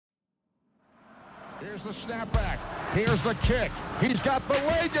Here's the snapback. Here's the kick. He's got the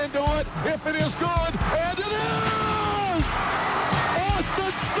leg into it. If it is good, and it is!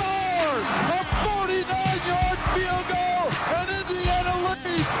 Austin Starr, a 49-yard field goal, and Indiana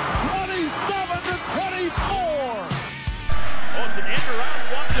leads 27-24. Oh, it's an end around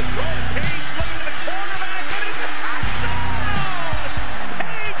one to throw. Page looking at the quarterback, and it's a touchdown!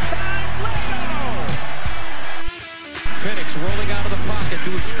 Page finds Leno! Penix rolling out of the pocket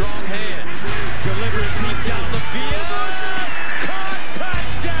to a strong hand. Delivers deep down the field. Caught,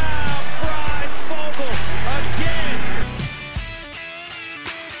 touchdown! Fried Fogel again.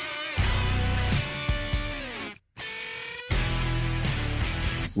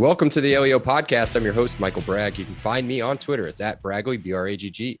 Welcome to the LEO podcast. I'm your host, Michael Bragg. You can find me on Twitter. It's at Bragley,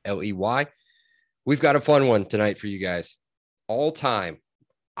 Braggley. We've got a fun one tonight for you guys. All-time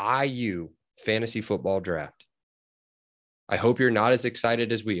IU fantasy football draft. I hope you're not as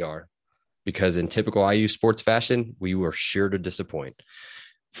excited as we are, because in typical IU sports fashion, we were sure to disappoint.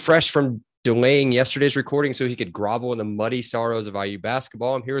 Fresh from delaying yesterday's recording so he could grovel in the muddy sorrows of IU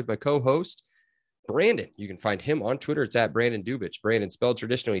basketball, I'm here with my co-host, Brandon. You can find him on Twitter. It's at Brandon Dubich. Brandon spelled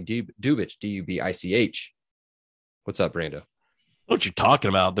traditionally Dubich, D-U-B-I-C-H. What's up, Brando? What you talking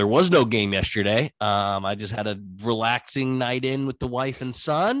about? There was no game yesterday. I just had a relaxing night in with the wife and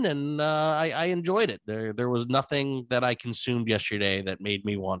son, and I enjoyed it. There was nothing that I consumed yesterday that made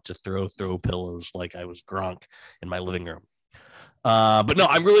me want to throw pillows like I was Gronk in my living room. But no,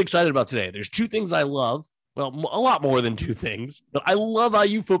 I'm really excited about today. There's two things I love. Well, a lot more than two things, but I love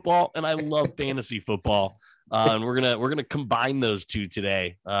IU football and I love fantasy football. And we're gonna combine those two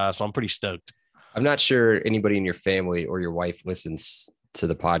today. So I'm pretty stoked. I'm not sure anybody in your family or your wife listens to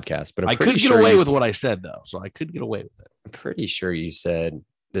the podcast, but I could get away with what I said, though. So I could get away with it. I'm pretty sure you said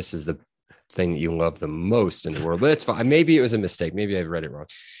this is the thing that you love the most in the world, but it's fine. Maybe it was a mistake. Maybe I read it wrong.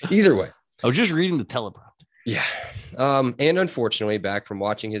 Either way. I was just reading the teleprompter. Yeah. And unfortunately, back from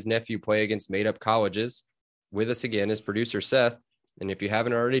watching his nephew play against made-up colleges, with us again is producer Seth. And if you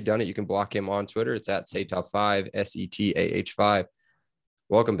haven't already done it, you can block him on Twitter. It's at SETAH5, SETAH5.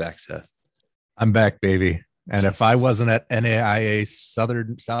 Welcome back, Seth. I'm back, baby. And if I wasn't at NAIA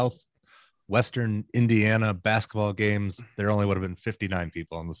Southwestern Indiana basketball games, there only would have been 59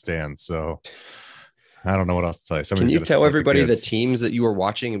 people on the stand. So I don't know what else to tell you. Can you tell everybody the teams that you were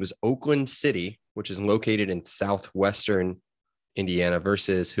watching? It was Oakland City, which is located in Southwestern Indiana,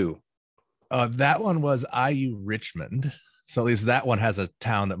 versus who? That one was IU Richmond. So at least that one has a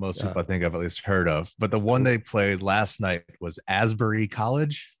town that most people I think I've at least heard of. But the one they played last night was Asbury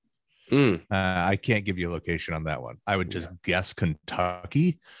College. I can't give you a location on that one. I would just guess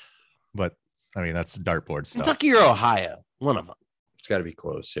Kentucky, but I mean, that's dartboard stuff. Kentucky or Ohio, one of them. It's got to be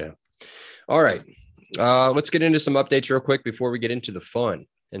close. Yeah. All right. Let's get into some updates real quick before we get into the fun.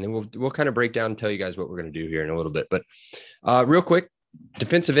 And then we'll kind of break down and tell you guys what we're going to do here in a little bit. But real quick,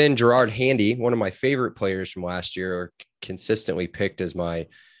 defensive end Gerard Handy, one of my favorite players from last year, or consistently picked as my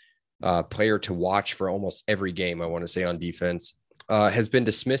player to watch for almost every game, I want to say, on defense. Has been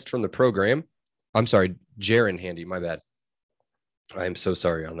dismissed from the program. I'm sorry, Jaron Handy, my bad. I am so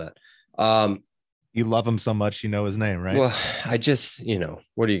sorry on that. You love him so much, you know his name, right? Well, I just,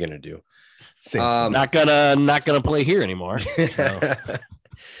 what are you going to do? Not gonna play here anymore. So.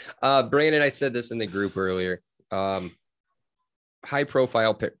 Brandon, I said this in the group earlier. High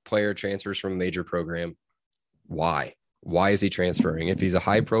profile player transfers from a major program. Why is he transferring? If he's a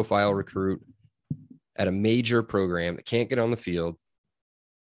high profile recruit at a major program that can't get on the field,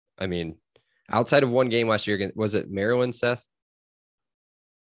 I mean, outside of one game last year, was it Maryland, Seth?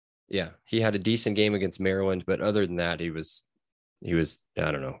 Yeah, he had a decent game against Maryland, but other than that, he was,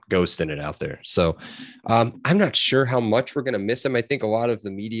 I don't know, ghosting it out there. So I'm not sure how much we're going to miss him. I think a lot of the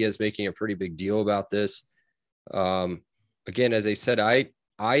media is making a pretty big deal about this. Again, as I said,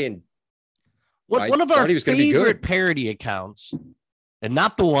 one of our favorite parody accounts, and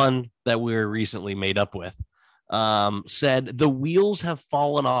not the one that we're recently made up with, said the wheels have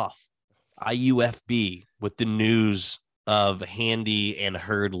fallen off IUFB with the news of Handy and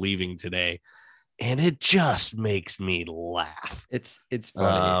Hurd leaving today. And it just makes me laugh. It's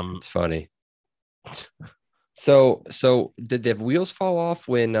funny. It's funny. So did the wheels fall off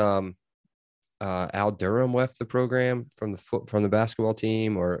when Al Durham left the program from the basketball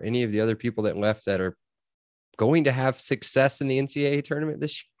team, or any of the other people that left that are going to have success in the NCAA tournament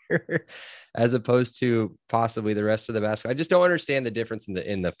this year, as opposed to possibly the rest of the basketball? I just don't understand the difference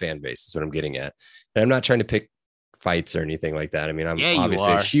in the fan base is what I'm getting at. And I'm not trying to pick fights or anything like that. I mean, I'm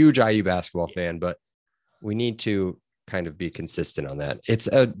obviously a huge IU basketball fan, but we need to kind of be consistent on that. It's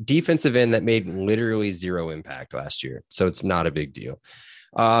a defensive end that made literally zero impact last year, so it's not a big deal.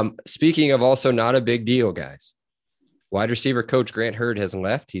 Speaking of also not a big deal, guys. Wide receiver coach Grant Hurd has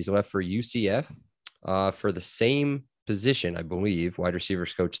left. He's left for UCF for the same position, I believe. Wide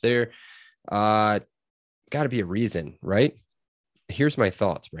receivers coach there. Got to be a reason, right? Here's my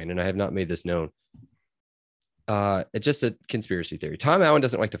thoughts, Brandon. I have not made this known. It's just a conspiracy theory. Tom Allen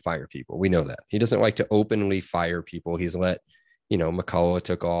doesn't like to fire people. We know that. He doesn't like to openly fire people. He's let, McCullough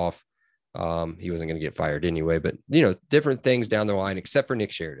took off. He wasn't going to get fired anyway, but, different things down the line, except for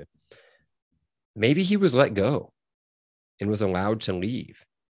Nick Sheridan. Maybe he was let go and was allowed to leave.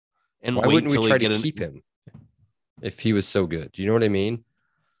 And why wouldn't we try to keep him if he was so good? Do you know what I mean?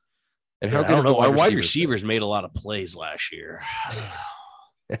 And how good I don't know. Our wide receivers made a lot of plays last year.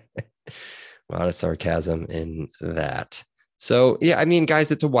 A lot of sarcasm in that. So, yeah, I mean,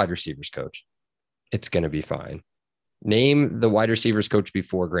 guys, it's a wide receivers coach. It's going to be fine. Name the wide receivers coach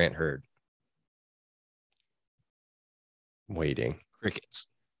before Grant Hurd. Waiting. Crickets.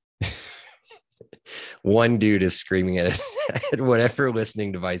 One dude is screaming at whatever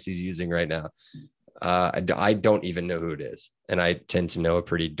listening device he's using right now. I don't even know who it is. And I tend to know a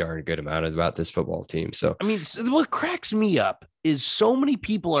pretty darn good amount about this football team. So, I mean, what cracks me up is so many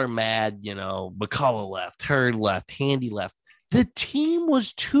people are mad, McCullough left, Hurd left, Handy left. The team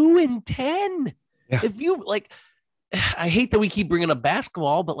was 2-10. Yeah. If you I hate that we keep bringing up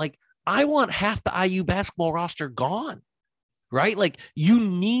basketball, but I want half the IU basketball roster gone, right? You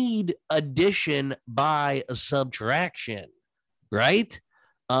need addition by a subtraction, right?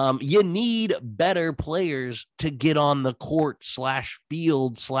 You need better players to get on the court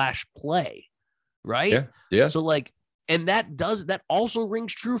 /field/play, right? Yeah. So and that also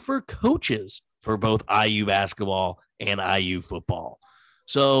rings true for coaches for both IU basketball and IU football.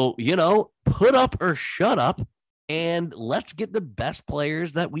 So, put up or shut up and let's get the best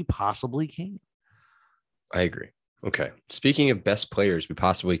players that we possibly can. I agree. Okay. Speaking of best players we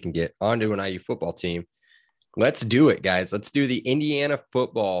possibly can get onto an IU football team, let's do it, guys. Let's do the Indiana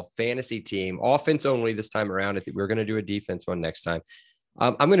football fantasy team. Offense only this time around. I think we're going to do a defense one next time.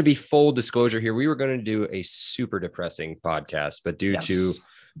 I'm going to be full disclosure here. We were going to do a super depressing podcast, but due to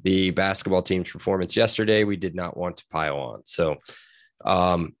the basketball team's performance yesterday, we did not want to pile on. So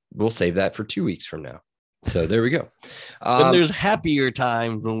we'll save that for 2 weeks from now. So there we go. But there's happier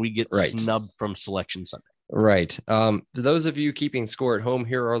times when we get snubbed from Selection Sunday. Right. For those of you keeping score at home,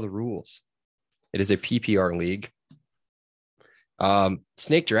 here are the rules. It is a PPR league,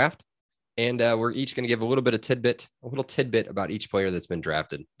 snake draft, and we're each going to give a little tidbit about each player that's been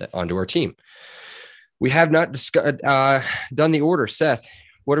drafted onto our team. We have not done the order. Seth,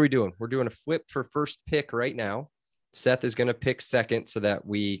 what are we doing? We're doing a flip for first pick right now. Seth is going to pick second so that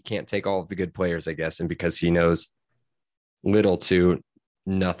we can't take all of the good players, I guess, and because he knows little to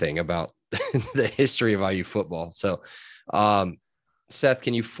nothing about the history of IU football. So, Seth,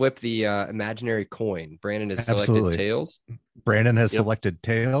 can you flip the imaginary coin? Brandon has selected tails. Brandon has selected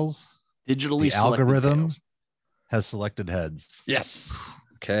tails. Digitally the algorithm has selected heads. Yes.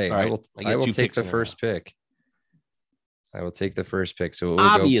 Okay. Right. I will take the first pick. I will take the first pick. So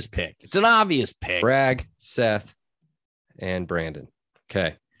obvious pick. It's an obvious pick. Bragg, Seth, and Brandon.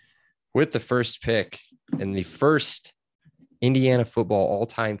 Okay. With the first pick in the first Indiana football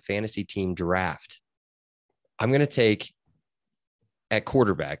all-time fantasy team draft, I'm going to take at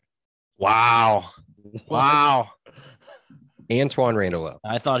quarterback. Wow. Antoine Randall.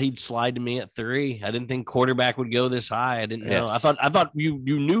 I thought he'd slide to me at 3. I didn't think quarterback would go this high. I didn't know. Yes. I thought you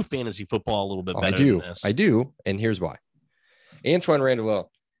knew fantasy football a little bit better than this. I do. And here's why. Antoine Randall,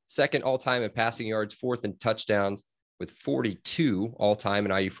 second all-time in passing yards, fourth in touchdowns with 42 all-time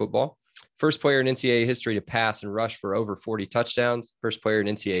in IU football. First player in NCAA history to pass and rush for over 40 touchdowns. First player in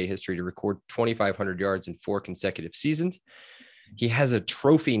NCAA history to record 2,500 yards in 4 consecutive seasons. He has a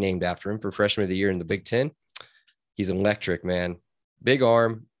trophy named after him for freshman of the year in the Big Ten. He's electric, man. Big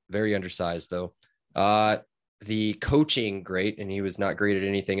arm, very undersized, though. The coaching, great, and he was not great at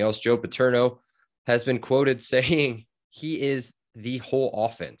anything else. Joe Paterno has been quoted saying he is the whole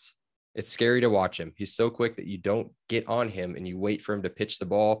offense. It's scary to watch him. He's so quick that you don't get on him and you wait for him to pitch the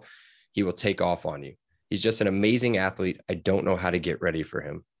ball. He will take off on you. He's just an amazing athlete. I don't know how to get ready for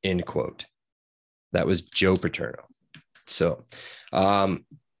him, end quote. That was Joe Paterno. So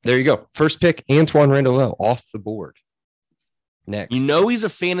there you go. First pick, Antoine Randall off the board. Next. He's a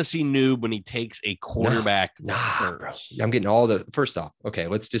fantasy noob when he takes a quarterback. Nah, bro. I'm getting all the first off. Okay,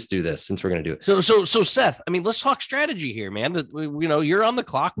 let's just do this since we're going to do it. So Seth, I mean, let's talk strategy here, man. You're on the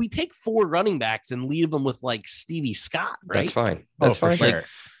clock. We take 4 running backs and leave them with Stevie Scott, right? That's fine. That's fine. Sure.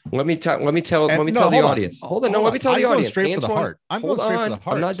 Let me tell the audience. Hold on. Let me tell the audience. I'm going straight for the heart.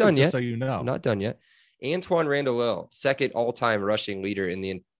 I'm not done yet. So you know. I'm not done yet. Antoine Randall, second all-time rushing leader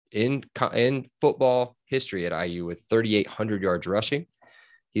in football history at IU with 3,800 yards rushing.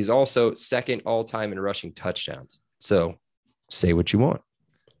 He's also second all-time in rushing touchdowns. So say what you want.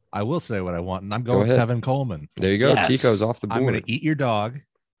 I will say what I want, and I'm going with Tevin Coleman. There you go. Yes. Tico's off the board. I'm going to eat your dog.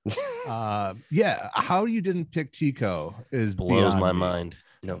 Yeah, how you didn't pick Tico blows my mind.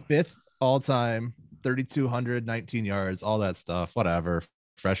 No, 5th all-time, 3,200, 19 yards, all that stuff. Whatever.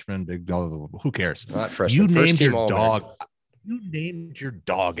 Freshman, big dog. Who cares? Not freshman. You named your dog. You named your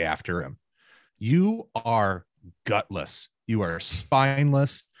dog after him. You are gutless. You are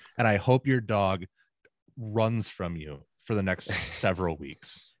spineless, and I hope your dog runs from you for the next several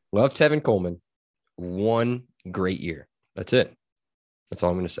weeks. Love Tevin Coleman. One great year. That's it. That's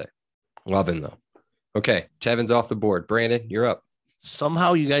all I'm going to say. Love him, though. Okay, Tevin's off the board. Brandon, you're up.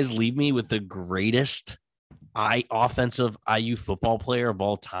 Somehow you guys leave me with the greatest offensive IU football player of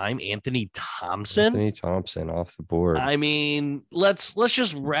all time, Anthony Thompson. Anthony Thompson off the board. I mean, let's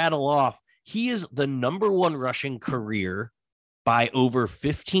just rattle off. He is the number one rushing career by over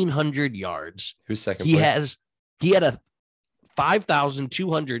 1,500 yards. Who's second? He had a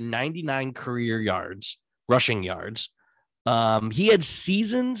 5,299 career yards, rushing yards. He had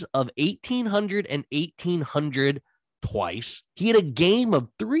seasons of 1,800 and 1,800 twice. He had a game of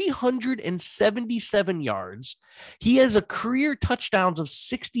 377 yards. He has a career touchdowns of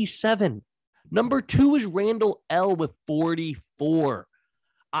 67. Number 2 is Randall L with 44.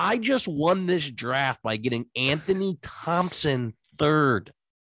 I just won this draft by getting Anthony Thompson 3rd.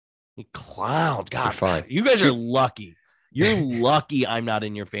 You clown. God, fine. You guys are lucky. You're lucky I'm not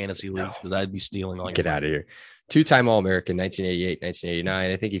in your fantasy leagues because I'd be stealing all your Get out of here. 2-time All-American, 1988,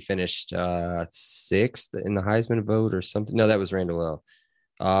 1989. I think he finished 6th in the Heisman vote or something. No, that was Randall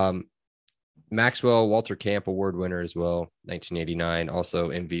L. Maxwell Walter Camp Award winner as well, 1989. Also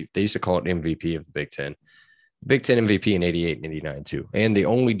MVP. They used to call it MVP of the Big Ten. Big Ten MVP in 88 and 89 too. And the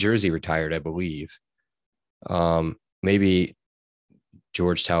only jersey retired, I believe. Maybe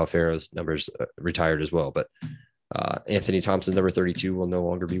George Talafero's numbers retired as well, but Anthony Thompson, number 32, will no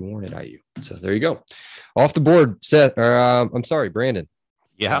longer be worn at IU. So there you go. Off the board, Seth. Or I'm sorry, Brandon.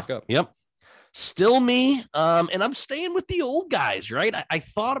 Yeah. Yep. Still me. And I'm staying with the old guys, right? I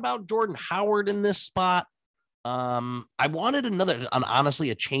thought about Jordan Howard in this spot. I wanted honestly,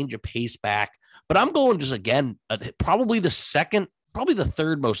 a change of pace back, but I'm going just again, probably the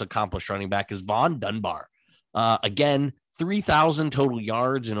third most accomplished running back is Vaughn Dunbar. Again, 3,000 total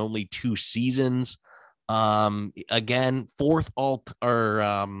yards in only 2 seasons. Again, 6th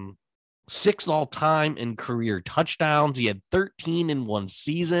all time in career touchdowns. He had 13 in 1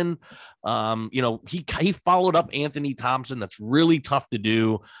 season. He followed up Anthony Thompson. That's really tough to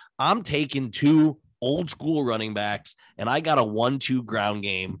do. I'm taking 2 old school running backs, and I got a 1-2 ground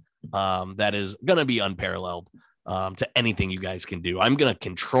game that is going to be unparalleled to anything you guys can do. I'm going to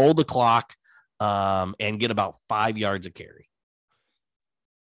control the clock and get about 5 yards a carry.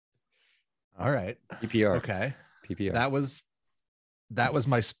 All right. PPR. Okay. PPR. That was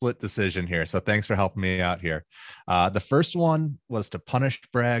my split decision here. So thanks for helping me out here. The first one was to punish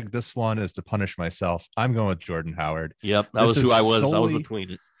Bragg. This one is to punish myself. I'm going with Jordan Howard. Yep. That was who I was. I was between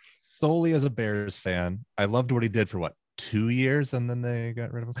it. Solely as a Bears fan. I loved what he did for 2 years, and then they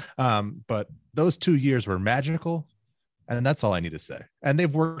got rid of him. But those 2 years were magical, and that's all I need to say. And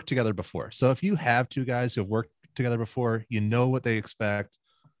they've worked together before. So if you have 2 guys who have worked together before, you know what they expect.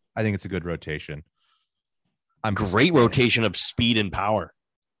 I think it's a good rotation. Great rotation of speed and power.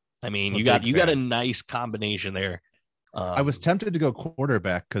 I mean, you got a nice combination there. I was tempted to go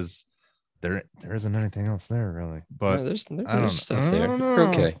quarterback because there isn't anything else there really. But no, there's stuff there. You're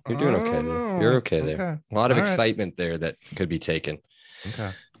okay. You're doing okay there. You're okay there. Okay. A lot of excitement there that could be taken.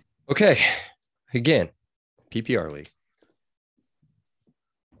 Okay. Again, PPR league.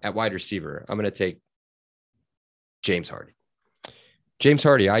 At wide receiver, I'm going to take James Hardy. James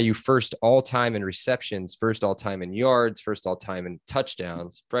Hardy, IU first all-time in receptions, first all-time in yards, first all-time in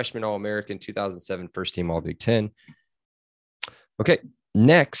touchdowns, freshman All-American, 2007, first team All-Big Ten. Okay,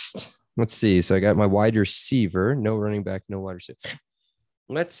 next, let's see. So I got my wide receiver, no running back, no wide receiver.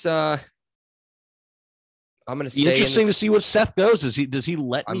 Let's, I'm going to stay interesting to see what Seth goes. Does he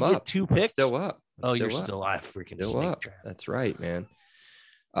let me get 2 picks? I'm still up. You're still up. Freaking still up. Draft. That's right, man.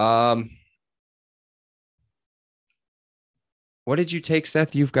 What did you take,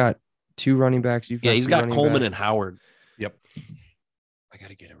 Seth? You've got 2 running backs. He's got Coleman and Howard. Yep. I got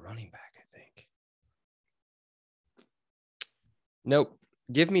to get a running back, I think. Nope.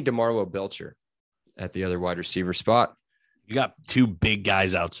 Give me DeMarlo Belcher at the other wide receiver spot. You got 2 big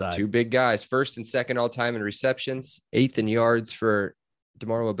guys outside. 2 big guys. First and second all time in receptions, 8th in yards for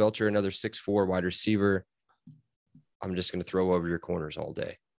DeMarlo Belcher, another 6'4" wide receiver. I'm just going to throw over your corners all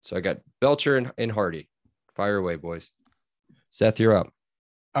day. So I got Belcher and Hardy. Fire away, boys. Seth, you're up.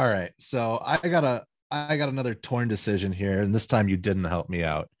 All right. So I got another torn decision here, and this time you didn't help me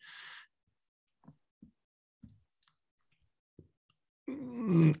out.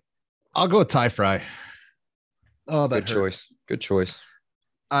 I'll go with Ty Fry. Oh, that good choice. Good choice.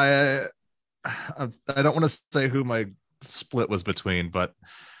 I don't want to say who my split was between, but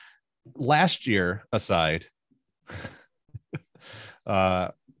last year aside,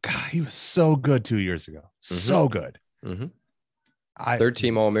 God, he was so good 2 years ago. So good. Third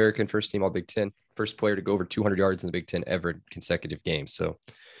team All-American, first team All-Big Ten, first player to go over 200 yards in the Big Ten ever in consecutive games. So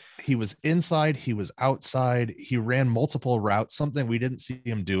he was inside, he was outside, he ran multiple routes, something we didn't see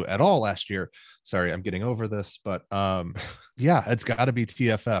him do at all last year. Sorry, I'm getting over this, but yeah, it's got to be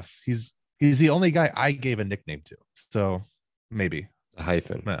TFF. He's the only guy I gave a nickname to. So maybe a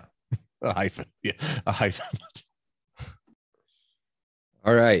hyphen. Yeah. A hyphen. Yeah, a hyphen.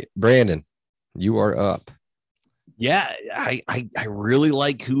 All right, Brandon, you are up. Yeah, I really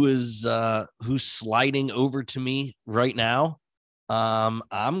like who's sliding over to me right now.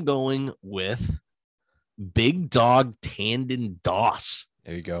 I'm going with Big Dog Tandon Doss.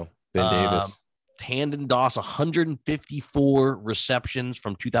 There you go. Ben Davis. Tandon Doss, 154 receptions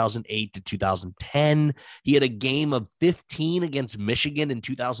from 2008 to 2010. He had a game of 15 against Michigan in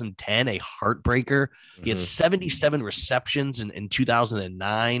 2010, a heartbreaker. He had 77 receptions in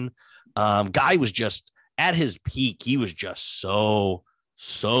 2009. Guy was just at his peak. He was just so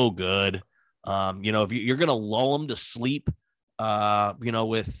good. If you're going to lull him to sleep,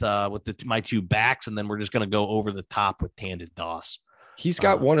 with my two backs, and then we're just going to go over the top with Tandon Doss. He's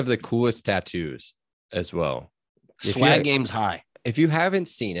got one of the coolest tattoos as well. Swag game's high. If you haven't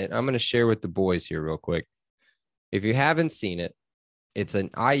seen it, I'm going to share with the boys here real quick. If you haven't seen it, it's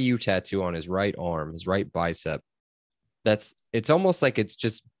an IU tattoo on his right arm, his right bicep. It's almost like it's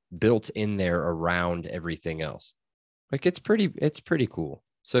just built in there around everything else. Like it's pretty cool.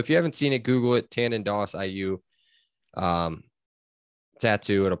 So if you haven't seen it, Google it, Tandon Doss IU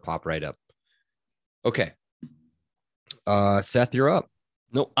tattoo. It'll pop right up. Okay. Seth, you're up.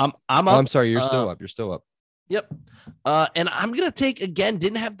 No, I'm up. Oh, I'm sorry. You're still up. You're still up. Yep. And I'm going to take, again,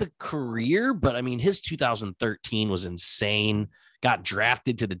 didn't have the career, but I mean, his 2013 was insane. Got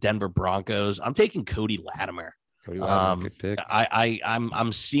drafted to the Denver Broncos. I'm taking Cody Latimer. Good pick.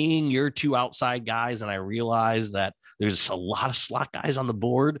 I'm seeing your two outside guys, and I realize that there's a lot of slot guys on the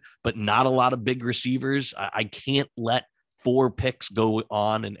board, but not a lot of big receivers. I can't let 4 picks go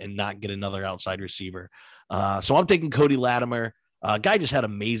on and not get another outside receiver. So I'm taking Cody Latimer. Guy just had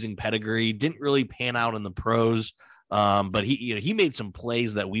amazing pedigree. Didn't really pan out in the pros, but he made some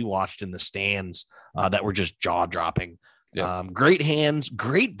plays that we watched in the stands that were just jaw dropping. Yeah. Great hands,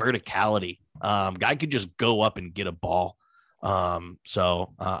 great verticality. Guy could just go up and get a ball.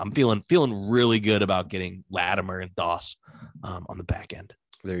 So I'm feeling really good about getting Latimer and Doss on the back end.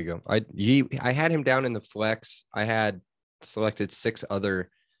 There you go. I had him down in the flex. I had selected 6 other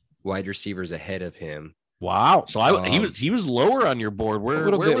wide receivers ahead of him. Wow. So he was lower on your board. Where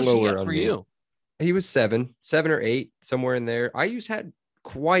was he at for you? He was 7 or 8, somewhere in there. IU's had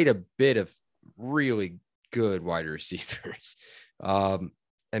quite a bit of really good wide receivers. It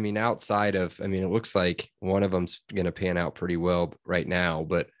looks like one of them's going to pan out pretty well right now,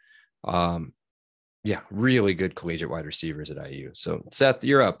 but really good collegiate wide receivers at IU. So Seth,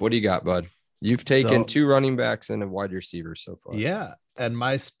 you're up. What do you got, bud? You've taken 2 running backs and a wide receiver so far. Yeah. And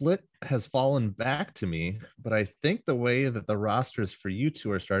my split has fallen back to me, but I think the way that the rosters for you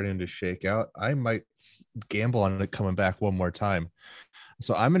two are starting to shake out, I might gamble on it coming back one more time.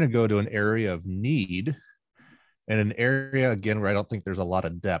 So I'm going to go to an area of need and an area, again, where I don't think there's a lot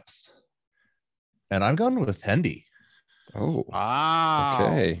of depth. And I'm going with Hendy. Oh, wow.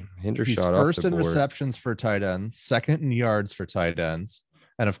 Okay. He's first in receptions for tight ends, second in yards for tight ends.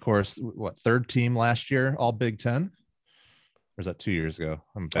 And of course, third team last year, all Big Ten? Or is that 2 years ago?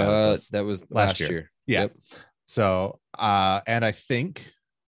 I'm bad at this. That was last year. Yeah. Yep. So, and I think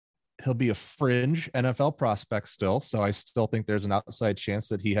he'll be a fringe NFL prospect still. So I still think there's an outside chance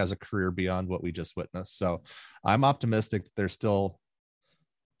that he has a career beyond what we just witnessed. So I'm optimistic that there's still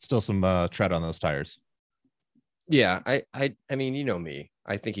some tread on those tires. Yeah. I mean, you know me,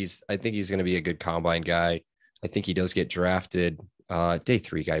 I think he's going to be a good combine guy. I think he does get drafted. Day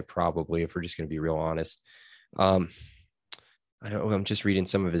 3 guy, probably, if we're just going to be real honest. I don't know. I'm just reading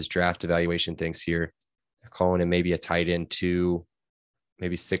some of his draft evaluation things here. They're calling him maybe a tight end 2,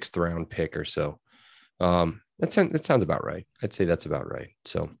 maybe 6th round pick or so. That sounds about right. I'd say that's about right.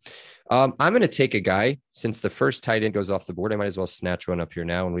 So I'm going to take a guy since the first tight end goes off the board. I might as well snatch one up here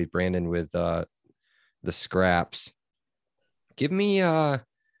now and leave Brandon with the scraps. Give me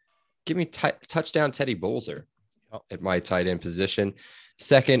touchdown Teddy Bolzer at my tight end position.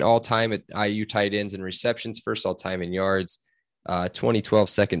 Second all time at IU tight ends and receptions. First all time in yards. 2012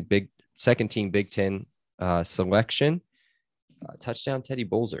 second team Big Ten selection. Touchdown Teddy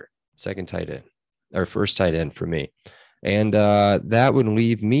Bolzer, second tight end or first tight end for me. And that would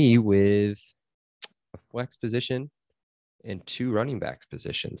leave me with a flex position and 2 running back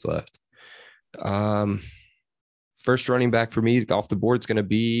positions left. First running back for me off the board is going to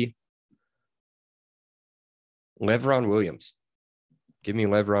be Le'Veon Williams. Give me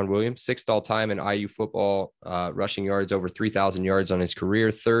Le'Veon Williams, 6th all time in IU football rushing yards, over 3,000 yards on his career,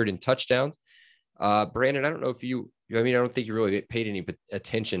 3rd in touchdowns. Brandon, I don't know if I don't think you really paid any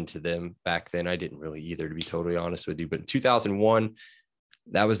attention to them back then. I didn't really either, to be totally honest with you. But in 2001,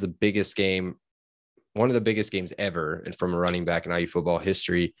 that was the biggest game, one of the biggest games ever, and from a running back in IU football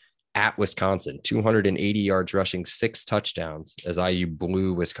history at Wisconsin. 280 yards rushing, 6 touchdowns as IU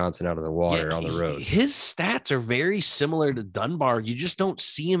blew Wisconsin out of the water on the road. His stats are very similar to Dunbar. You just don't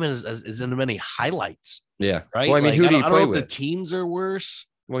see him as in many highlights. Yeah. Right. Well, I mean, who do you play with? The teams are worse.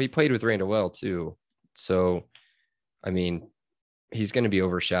 Well, he played with Randall Well too. So, I mean, he's going to be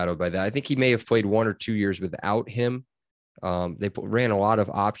overshadowed by that. I think he may have played 1 or 2 years without him. They ran a lot of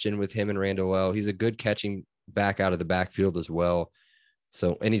option with him and Randall Well. He's a good catching back out of the backfield as well.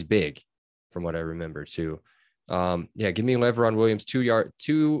 So, and he's big from what I remember too. Give me Le'Veon Williams,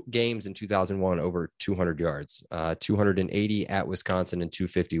 2 games in 2001, over 200 yards, 280 at Wisconsin and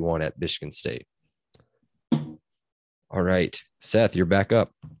 251 at Michigan State. All right, Seth, you're back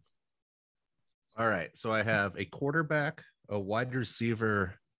up. All right. So I have a quarterback, a wide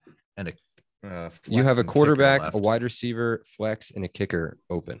receiver, and a you have a quarterback, a wide receiver, flex, and a kicker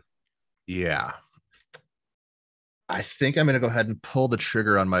open. Yeah. I think I'm going to go ahead and pull the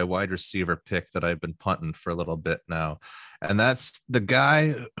trigger on my wide receiver pick that I've been punting for a little bit now. And that's the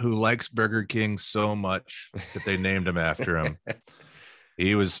guy who likes Burger King so much that they named him after him.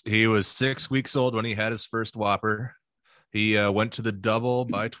 He was 6 weeks old when he had his first Whopper. He went to the double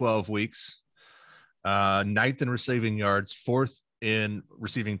by 12 weeks. 9th in receiving yards, 4th in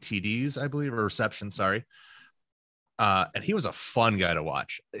receiving TDs, I believe, or reception. Sorry. And he was a fun guy to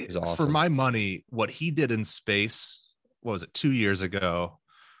watch. He was awesome. For my money, what he did in space, what was it, 2 years ago?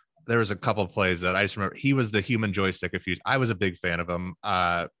 There was a couple of plays that I just remember. He was the human joystick. I was a big fan of him.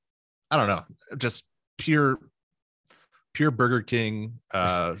 I don't know, just pure Burger King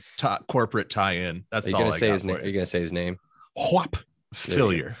corporate tie-in. That's all I got. Are you going to say his name? Whop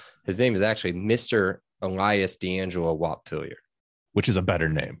Fillier. His name is actually Mr. Elias D'Angelo Whop Fillier, which is a better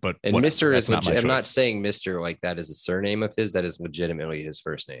name. But and Mr. is legit. I'm not saying Mr. like that is a surname of his. That is legitimately his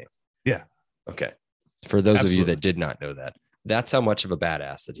first name. Yeah. Okay. For those of you that did not know that, that's how much of a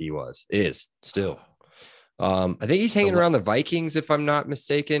badass that he is still. I think he's hanging around the Vikings, if I'm not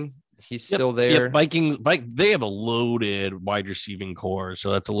mistaken. He's still there. Vikings, they have a loaded wide receiving core,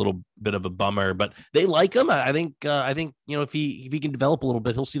 so that's a little bit of a bummer. But they like him. I think if he can develop a little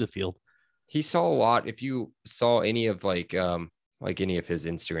bit, he'll see the field. He saw a lot. If you saw any of like any of his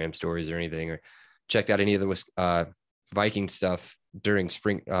Instagram stories or anything, or checked out any of the Viking stuff during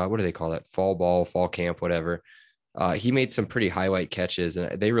spring, what do they call that? Fall camp, whatever. He made some pretty highlight catches,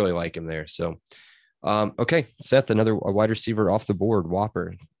 and they really like him there. So, okay, Seth, a wide receiver off the board,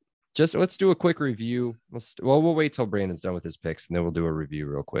 Whopper. Just let's do a quick review. We'll wait till Brandon's done with his picks, and then we'll do a review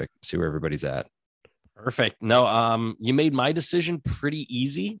real quick, see where everybody's at. Perfect. No, you made my decision pretty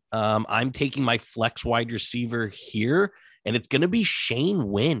easy. I'm taking my flex wide receiver here, and it's going to be Shane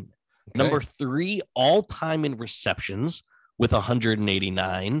Wynn, number 3 all time in receptions with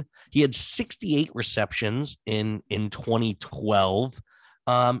 189. He had 68 receptions in 2012.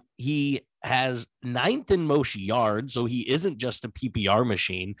 He has 9th in most yards, so he isn't just a PPR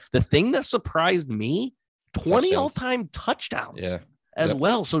machine. The thing that surprised me, 20 all-time touchdowns as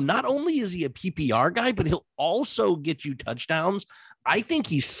well. So not only is he a PPR guy, but he'll also get you touchdowns. I think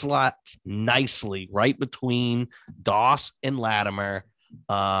he slots nicely right between Doss and Latimer.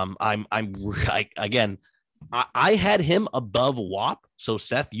 I had him above Whop. So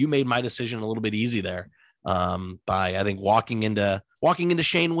Seth, you made my decision a little bit easy there. By I think walking into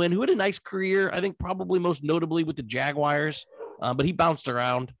Shane Wynn, who had a nice career, I think probably most notably with the Jaguars, but he bounced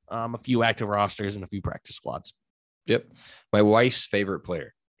around a few active rosters and a few practice squads. Yep. My wife's favorite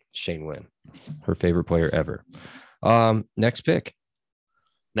player, Shane Wynn, her favorite player ever. Next pick.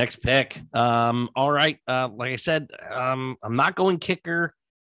 All right. Like I said, I'm not going kicker.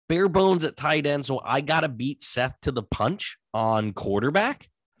 bare bones at tight end. So I got to beat Seth to the punch on quarterback.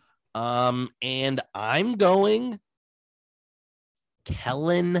 And I'm going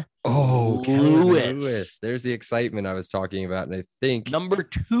Kellen Lewis. There's the excitement I was talking about. And I think number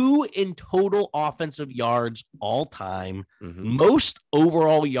 2 in total offensive yards all time, most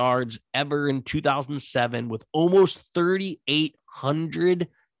overall yards ever in 2007 with almost 3,800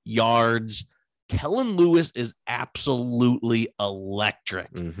 yards. Kellen Lewis is absolutely electric.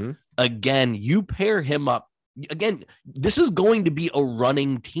 Again, you pair him up. Again, this is going to be a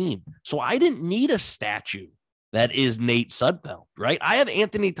running team. So I didn't need a statue that is Nate Sudfeld, right? I have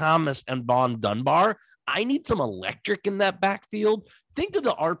Anthony Thomas and Vaughn Dunbar. I need some electric in that backfield. Think of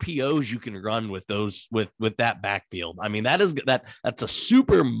the RPOs you can run with those with that backfield. I mean, that's a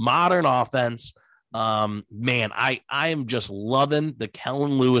super modern offense. Man, I am just loving the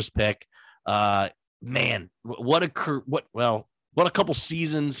Kellen Lewis pick. Man, what a couple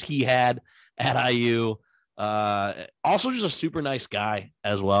seasons he had at IU. Also just a super nice guy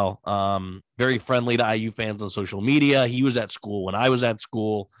as well. Very friendly to IU fans on social media. He was at school when I was at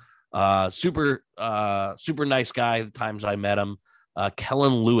school. Super nice guy the times I met him.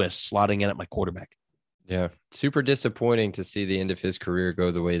 Kellen Lewis slotting in at my quarterback. Yeah, super disappointing to see the end of his career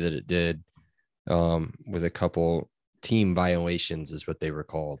go the way that it did, with a couple team violations is what they were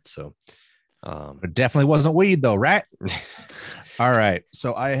called. So it definitely wasn't weed though, right? All right.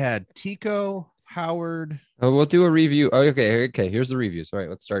 So I had Tico, Howard. Oh, we'll do a review. Oh, okay. Here's the reviews. All right,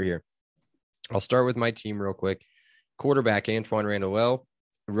 let's start here. I'll start with my team real quick. Quarterback, Antoine Randall.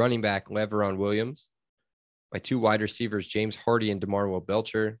 Running back, Leveron Williams. My 2 wide receivers, James Hardy and DeMarlo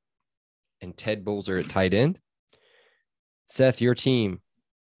Belcher, and Ted Bolzer at tight end. Seth, your team,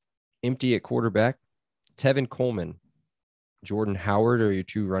 empty at quarterback. Tevin Coleman, Jordan Howard are your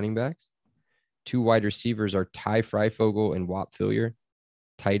 2 running backs. 2 wide receivers are Ty Freifogel and Whop Fillier.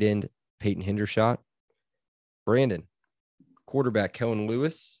 Tight end, Peyton Hendershot. Brandon, quarterback, Kellen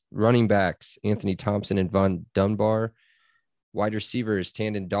Lewis. Running backs, Anthony Thompson and Von Dunbar. Wide receivers,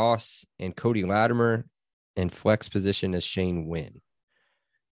 Tandon Doss and Cody Latimer. And flex position is Shane Wynn.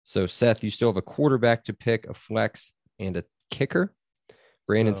 So, Seth, you still have a quarterback to pick, a flex, and a kicker.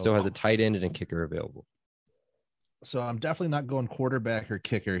 Brandon still has a tight end and a kicker available. So I'm definitely not going quarterback or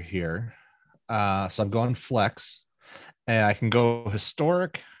kicker here. So I'm going flex. And I can go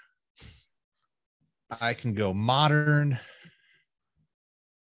historic. I can go modern.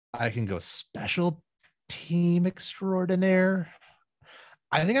 I can go special team extraordinaire.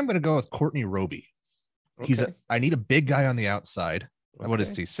 I think I'm going to go with Courtney Roby. Okay. I need a big guy on the outside. Okay. What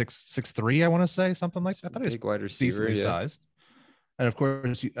is he? 6'3", I want to say, something like that. I thought he was wide receiver, decently sized. And of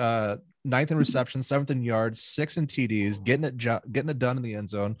course, 9th in receptions, 7th in yards, 6th in TDs, getting it done in the end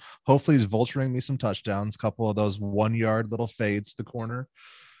zone. Hopefully he's vulturing me some touchdowns, couple of those 1-yard little fades to the corner.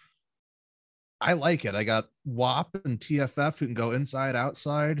 I like it. I got WAP and TFF who can go inside,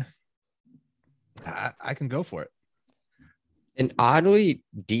 outside. I can go for it. An oddly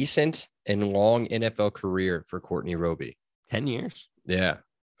decent and long NFL career for Courtney Roby. 10 years. Yeah.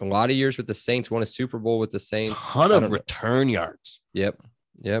 A lot of years with the Saints, won a Super Bowl with the Saints. Ton of return yards. Yep.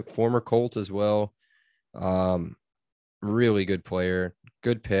 Former Colt as well. Really good player.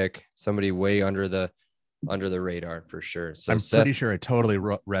 Good pick. Somebody way under the radar for sure. So I'm pretty sure I totally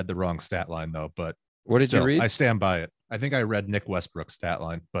read the wrong stat line though, but what did you read? I stand by it. I think I read Nick Westbrook's stat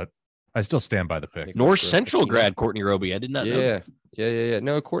line, but I still stand by the pick. North Central grad Courtney Roby. I did not know. Yeah.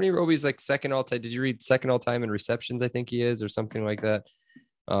 No, Courtney Roby's like second all time. Did you read second all time in receptions? I think he is, or something like that.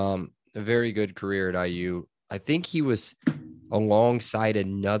 A very good career at IU. I think he was alongside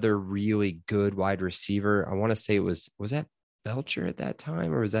another really good wide receiver. I want to say was that Belcher at that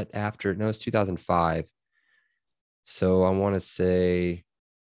time, or was that after? No, it's 2005. So I want to say,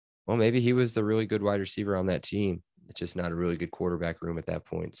 well, maybe he was the really good wide receiver on that team. It's just not a really good quarterback room at that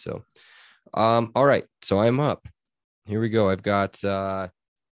point. So, all right. So I'm up. Here we go. I've got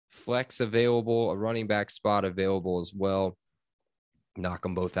flex available, a running back spot available as well. Knock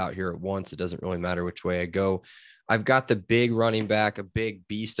them both out here at once. It doesn't really matter which way I go. I've got the big running back, a big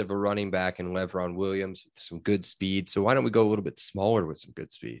beast of a running back in Leveron Williams with some good speed. So why don't we go a little bit smaller with some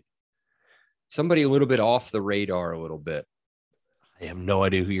good speed? Somebody a little bit off the radar a little bit. I have no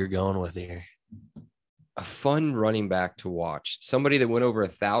idea who you're going with here. A fun running back to watch. Somebody that went over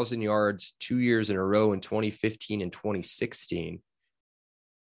 1,000 yards 2 years in a row in 2015 and 2016.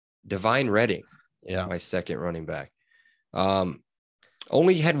 Divine Redding. Yeah. My second running back.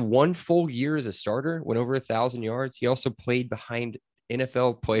 Only had 1 full year as a starter, went over 1,000 yards. He also played behind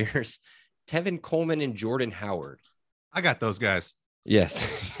NFL players Tevin Coleman and Jordan Howard. I got those guys. Yes.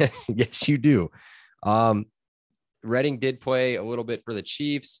 Yes, you do. Redding did play a little bit for the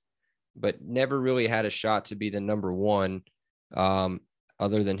Chiefs, but never really had a shot to be the number one,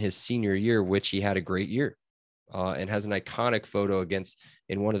 other than his senior year, which he had a great year, and has an iconic photo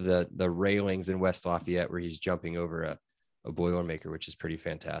in one of the railings in West Lafayette where he's jumping over a Boilermaker, which is pretty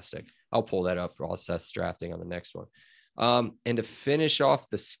fantastic. I'll pull that up while Seth's drafting on the next one. And to finish off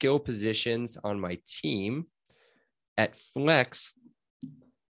the skill positions on my team at flex,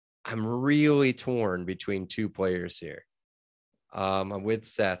 I'm really torn between two players here. I'm with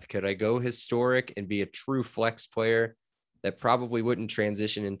Seth. Could I go historic and be a true flex player that probably wouldn't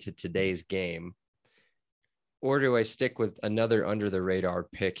transition into today's game? Or do I stick with another under the radar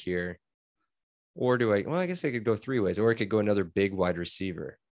pick here? Or do I guess I could go three ways, or I could go another big wide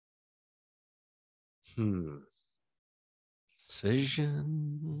receiver.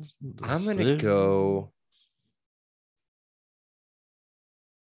 Decisions. I'm going to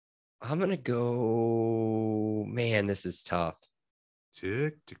go, man, this is tough.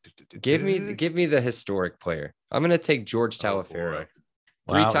 Give me the historic player. I'm going to take George Taliaferro.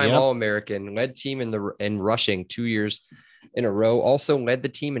 Three-time All-American, led team in rushing 2 years in a row. Also led the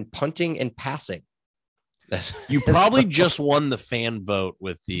team in punting and passing. You probably just won the fan vote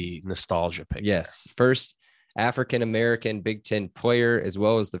with the nostalgia pick. Yes. First African-American Big Ten player, as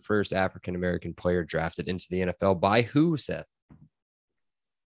well as the first African-American player drafted into the NFL by who, Seth?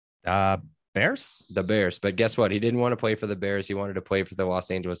 Bears? The Bears. But guess what? He didn't want to play for the Bears. He wanted to play for the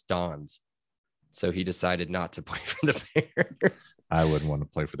Los Angeles Dons. So he decided not to play for the Bears. I wouldn't want to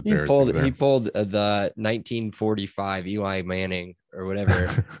play for the Bears. He pulled the 1945 Eli Manning or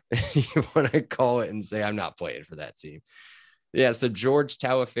whatever you want to call it and say, I'm not playing for that team. Yeah, so George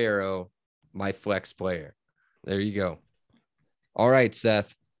Taliaferro, my flex player. There you go. All right,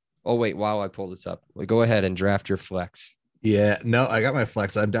 Seth. Oh, wait, while I pull this up, go ahead and draft your flex. Yeah, no, I got my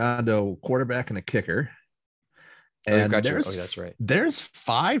flex. I'm down to quarterback and a kicker. And that's right. There's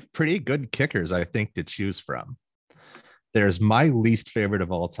 5 pretty good kickers, I think, to choose from. There's my least favorite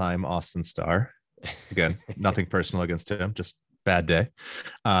of all time, Austin Starr. Again, nothing personal against him, just bad day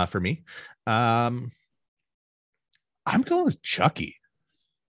for me. I'm going with Chucky.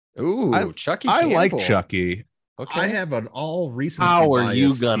 Ooh, Chucky Campbell. I like Campbell. Chucky. Okay. I have an all recent. How are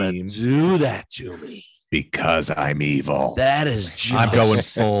you gonna do that to me? Because I'm evil. That is just... I'm going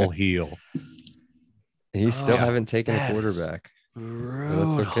full heel. You still haven't taken a quarterback.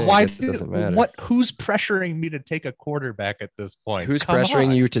 That's okay. Why it doesn't matter. Who's pressuring me to take a quarterback at this point? Who's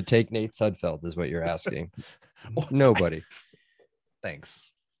pressuring you to take Nate Sudfeld is what you're asking. Nobody. Thanks.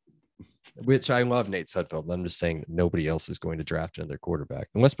 Which I love Nate Sudfeld. I'm just saying nobody else is going to draft another quarterback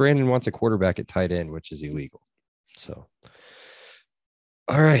unless Brandon wants a quarterback at tight end, which is illegal. So,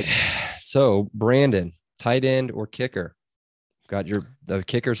 all right. So Brandon, tight end or kicker? The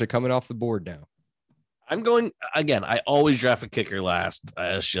kickers are coming off the board now. I'm going again. I always draft a kicker last.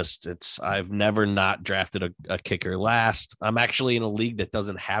 I've never not drafted a kicker last. I'm actually in a league that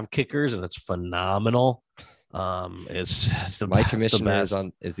doesn't have kickers, and it's phenomenal. It's my commissioner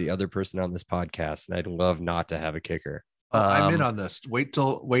is the other person on this podcast, and I'd love not to have a kicker. I'm in on this. Wait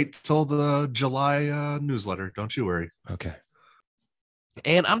till the July newsletter. Don't you worry. Okay.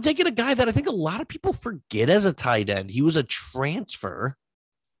 And I'm taking a guy that I think a lot of people forget as a tight end. He was a transfer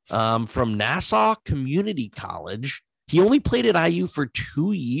from Nassau Community College. He only played at IU for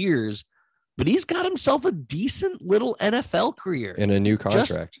 2 years, but he's got himself a decent little NFL career in a new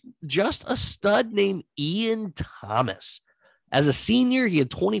contract. Just a stud named Ian Thomas. As a senior, he had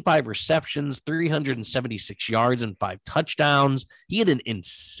 25 receptions, 376 yards, and 5 touchdowns. He had an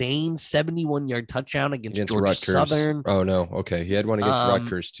insane 71-yard touchdown against Georgia Rutgers. Southern. Oh, no. Okay. He had one against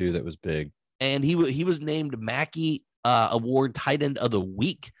Rutgers, too, that was big. And he was named Mackey Award Tight End of the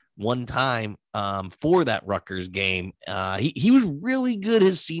Week one time for that Rutgers game. He was really good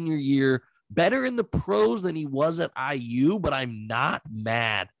his senior year, better in the pros than he was at IU, but I'm not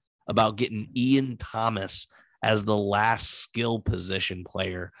mad about getting Ian Thomas as the last skill position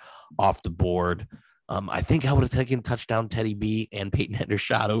player off the board. I think I would have taken touchdown Teddy B and Peyton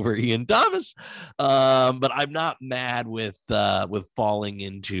Hendershot over Ian Thomas. But I'm not mad with falling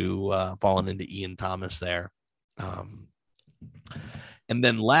into Ian Thomas there. And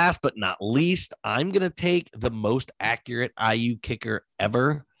then last but not least, I'm going to take the most accurate IU kicker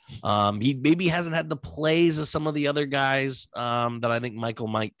ever. He maybe hasn't had the plays of some of the other guys that I think Michael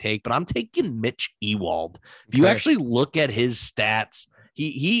might take, but I'm taking Mitch Ewald. If you actually look at his stats,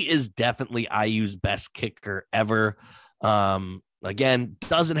 he is definitely IU's best kicker ever. Again,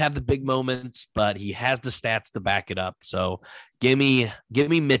 doesn't have the big moments, but he has the stats to back it up. So give me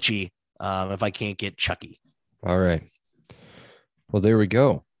Mitchie if I can't get Chucky. All right. Well, there we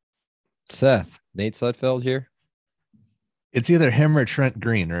go. Seth, Nate Sudfeld here. It's either him or Trent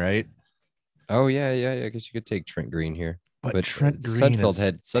Green, right? Oh yeah. I guess you could take Trent Green here, but Trent Green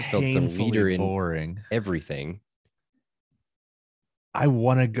Sudfeld's the leader in boring. Everything. I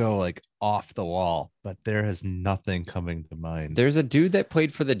want to go like off the wall, but there is nothing coming to mind. There's a dude that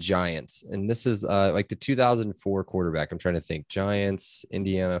played for the Giants, and this is like the 2004 quarterback. I'm trying to think. Giants,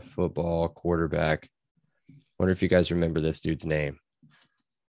 Indiana football quarterback. Wonder if you guys remember this dude's name.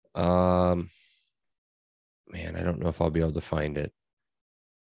 Man, I don't know if I'll be able to find it.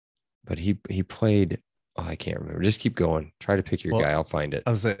 But he played. Oh, I can't remember. Just keep going. Try to pick your guy. I'll find it.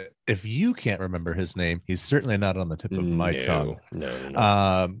 I was like, if you can't remember his name, he's certainly not on the tip of my tongue.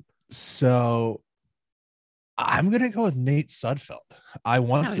 No. So I'm gonna go with Nate Sudfeld. I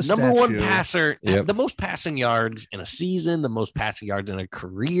want the number one passer, the most passing yards in a season, the most passing yards in a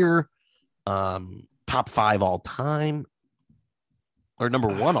career, top 5 all time, or number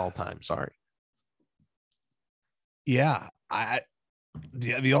 1 all time. Sorry. Yeah,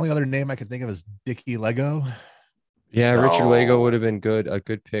 the only other name I could think of is Dickie Lego. Yeah, Richard Lego would have been a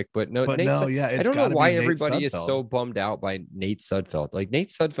good pick, but no. I don't know why everybody is so bummed out by Nate Sudfeld. Like Nate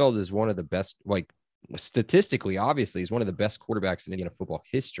Sudfeld is one of the best, like statistically, obviously, he's one of the best quarterbacks in Indiana football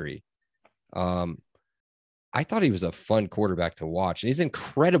history. I thought he was a fun quarterback to watch, and he's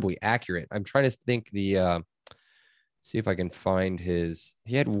incredibly accurate. I'm trying to think see if I can find he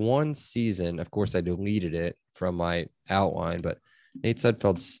had one season. Of course, I deleted it from my outline, but Nate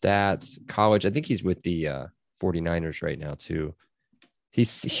Sudfeld's stats, college, I think he's with the 49ers right now too.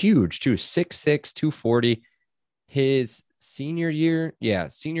 He's huge too, 6'6", 240. His senior year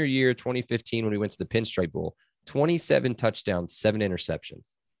 2015, when we went to the Pinstripe Bowl, 27 touchdowns, 7 interceptions,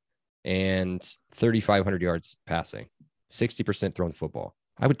 and 3,500 yards passing, 60% throwing the football.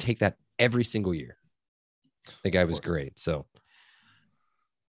 I would take that every single year. The guy was great. So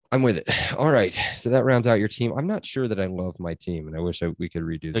I'm with it. All right. So that rounds out your team. I'm not sure that I love my team, and I wish we could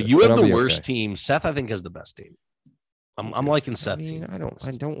redo this. You have the worst team. Seth, I think, has the best team. I'm liking Seth's team. I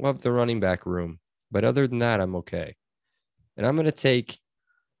don't love the running back room, but other than that, I'm okay. And I'm going to take,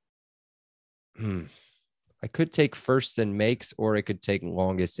 I could take first and makes, or I could take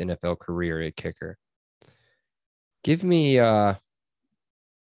longest NFL career at kicker. Give me,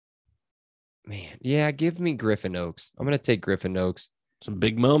 give me Griffin Oaks. I'm going to take Griffin Oaks. Some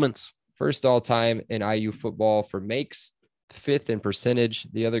big moments. First all time in IU football for makes, 5th in percentage.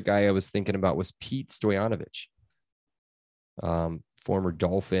 The other guy I was thinking about was Pete Stoyanovich, former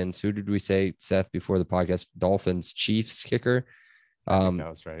Dolphins. Who did we say, Seth, before the podcast? Dolphins Chiefs kicker. That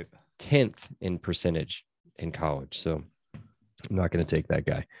was right. 10th in percentage in college. So I'm not going to take that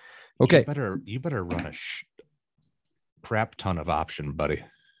guy. Okay. You better run a crap ton of option, buddy.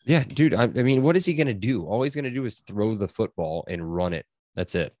 Yeah, dude. I mean, what is he going to do? All he's going to do is throw the football and run it.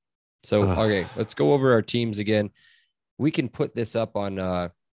 That's it. So, okay, let's go over our teams again. We can put this up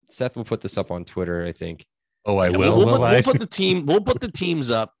on Seth will put this up on Twitter, I think. Oh, I will. We'll put the team. We'll put the teams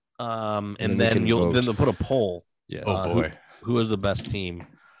up, and then they'll put a poll. Yeah. Oh boy, who is the best team?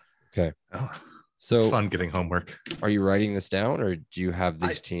 Okay. So it's fun getting homework. Are you writing this down, or do you have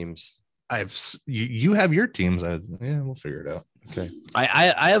these teams? You have your teams. We'll figure it out. Okay.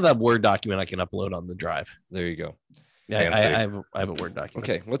 I have a Word document I can upload on the drive. There you go. Yeah, I have a Word document.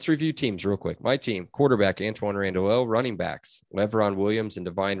 Okay, let's review teams real quick. My team: quarterback Antoine Randall, running backs Leveron Williams and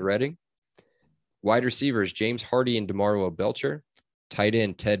Divine Redding, wide receivers James Hardy and DeMario Belcher, tight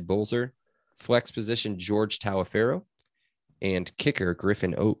end Ted Bolzer, flex position George Taliaferro, and kicker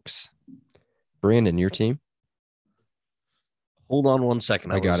Griffin Oaks. Brandon, your team? Hold on one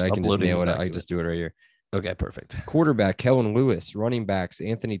second. I got it. I can just nail it. I just do it right here. Okay, perfect. Quarterback Kellen Lewis, running backs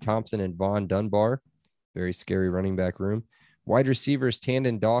Anthony Thompson and Vaughn Dunbar. Very scary running back room. Wide receivers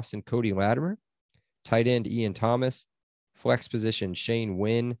Tandon Doss and Cody Latimer. Tight end Ian Thomas. Flex position Shane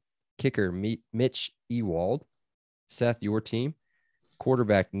Wynn. Kicker Mitch Ewald. Seth, your team.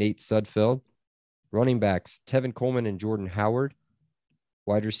 Quarterback Nate Sudfeld. Running backs Tevin Coleman and Jordan Howard.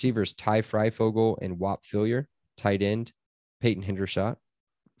 Wide receivers Ty Freifogel and Wap Fillier. Tight end Peyton Hendershot.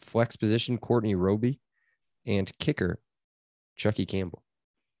 Flex position Courtney Roby. And kicker Chucky Campbell.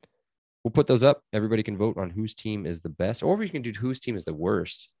 We'll put those up. Everybody can vote on whose team is the best, or we can do whose team is the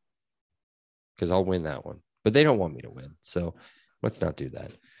worst, because I'll win that one. But they don't want me to win, so let's not do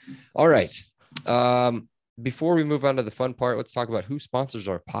that. All right. Before we move on to the fun part, let's talk about who sponsors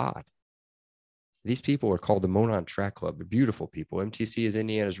our pod. These people are called the Monon Track Club. They're beautiful people. MTC is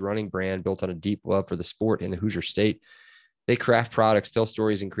Indiana's running brand built on a deep love for the sport in the Hoosier State. They craft products, tell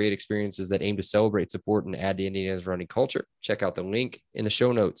stories, and create experiences that aim to celebrate, support, and add to Indiana's running culture. Check out the link in the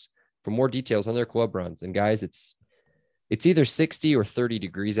show notes for more details on their club runs. And guys, it's either 60 or 30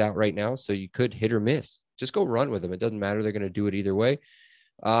 degrees out right now, so you could hit or miss. just go run with them. It doesn't matter. They're going to do it either way.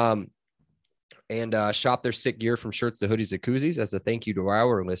 And shop their sick gear from shirts to hoodies to koozies. As a thank you to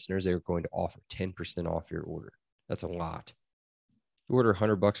our listeners, they're going to offer 10% off your order. That's a lot. You order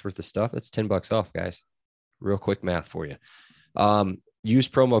 $100 worth of stuff, that's $10 off, guys. Real quick math for you. Use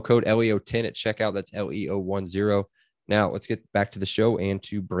promo code LEO10 at checkout. That's LEO10. Now let's get back to the show and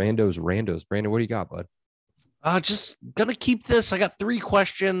to Brando's Randos. Brandon, what do you got, bud? Just gonna keep this. I got 3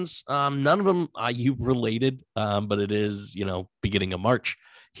 questions. None of them IU related, but it is, beginning of March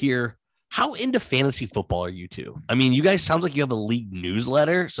here. How into fantasy football are you two? I mean, you guys sounds like you have a league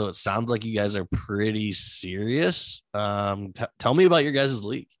newsletter, so it sounds like you guys are pretty serious. Tell me about your guys'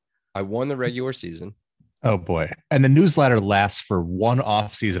 league. I won the regular season. Oh boy. And the newsletter lasts for one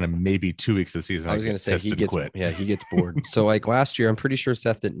off season and maybe 2 weeks of the season. I was going to say he gets quit. Yeah, he gets bored. So like last year, I'm pretty sure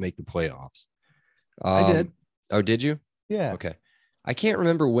Seth didn't make the playoffs. I did. Oh, did you? Yeah. Okay. I can't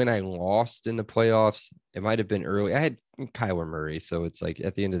remember when I lost in the playoffs. It might have been early. I had Kyler Murray, so it's like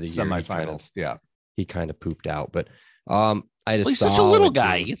at the end of the year, semifinals. He kind of pooped out. But I had he's such a little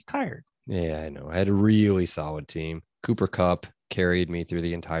guy. He gets tired. Yeah, I know. I had a really solid team. Cooper Kupp carried me through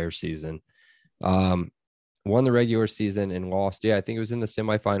the entire season. Won the regular season and lost. Yeah, I think it was in the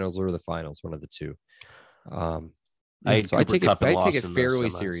semifinals or the finals, one of the two. I take it fairly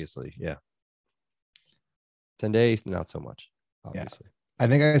seriously. Yeah. 10 days, not so much, obviously. Yeah. I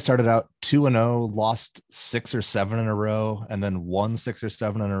think I started out 2-0, lost 6 or 7 in a row, and then won 6 or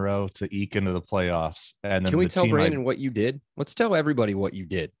 7 in a row to eke into the playoffs. And then can we tell Brandon what you did? Let's tell everybody what you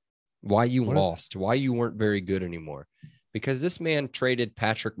did, why you lost, why you weren't very good anymore. Because this man traded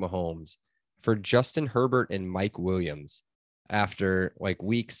Patrick Mahomes for Justin Herbert and Mike Williams after like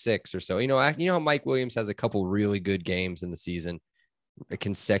week 6 or so. You know how Mike Williams has a couple really good games in the season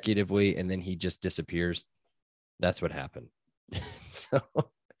consecutively, and then he just disappears. That's what happened.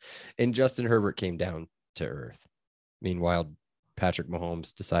 And Justin Herbert came down to earth. Meanwhile, Patrick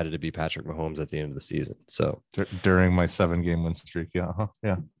Mahomes decided to be Patrick Mahomes at the end of the season. So during my 7-game win streak. Yeah.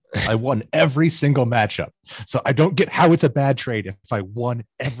 I won every single matchup. So I don't get how it's a bad trade if I won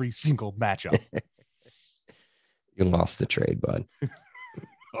every single matchup. You lost the trade, bud.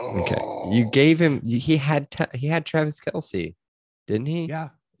 Okay. You gave him, he had Travis Kelce, didn't he? Yeah,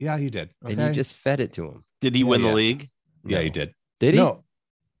 he did. Okay. And you just fed it to him. Did he win the league? Yeah, he did. Did he? No.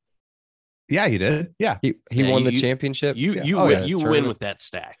 Yeah, he did. Yeah. He won the championship. You win with that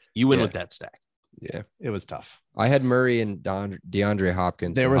stack. You win with that stack. Yeah. It was tough. I had Murray and DeAndre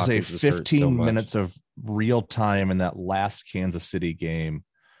Hopkins. There was a 15 minutes of real time in that last Kansas City game.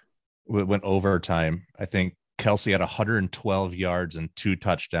 It went overtime. I think Kelce had 112 yards and 2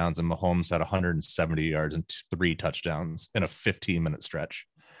 touchdowns, and Mahomes had 170 yards and 3 touchdowns in a 15-minute stretch.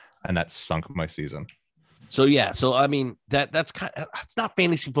 And that sunk my season. So I mean that's it's not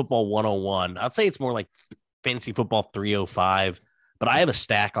fantasy football 101. I'd say it's more like fantasy football 305. But I have a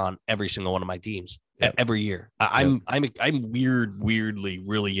stack on every single one of my teams every year. I'm weirdly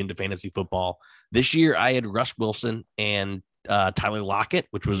really into fantasy football. This year I had Russ Wilson and Tyler Lockett,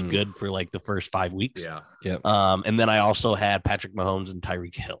 which was good for like the first 5 weeks. Yeah. And then I also had Patrick Mahomes and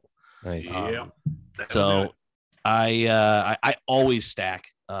Tyreek Hill. Nice. So I always stack.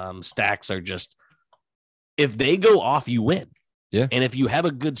 Stacks are just, if they go off, you win. Yeah. And if you have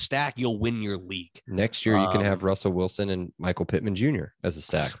a good stack, you'll win your league. Next year, you can have Russell Wilson and Michael Pittman Jr. as a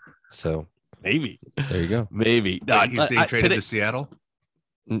stack. So maybe. There you go. Maybe. He's being traded to Seattle.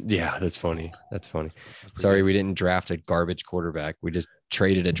 Yeah, that's funny. Sorry, we didn't draft a garbage quarterback. We just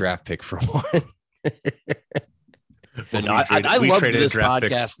traded a draft pick for one. But no, I love this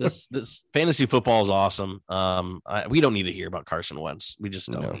podcast. This fantasy football is awesome. We don't need to hear about Carson Wentz. We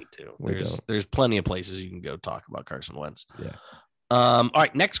just don't need to. There's plenty of places you can go talk about Carson Wentz. Yeah. All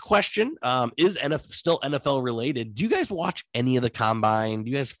right. Next question. Is still NFL related? Do you guys watch any of the combine?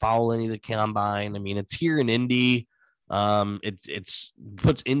 Do you guys follow any of the combine? I mean, it's here in Indy. It's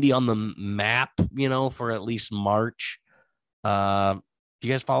puts Indy on the map, for at least March. Do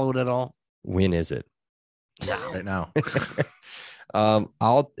you guys follow it at all? When is it? Right now.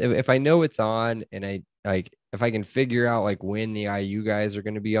 I'll if I know it's on, and if I can figure out like when the IU guys are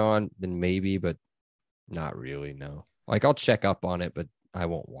going to be on, then maybe, but not really. No, like I'll check up on it, but I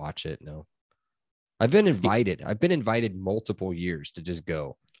won't watch it. No, I've been invited multiple years to just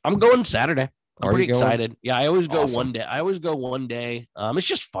go. I'm going Saturday. I'm pretty excited. Yeah, I always go one day. It's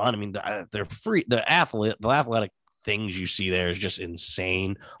just fun. I mean, they're free. The athletic things you see there is just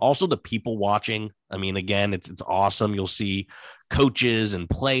insane. Also, the people watching. I mean, again, it's awesome. You'll see coaches and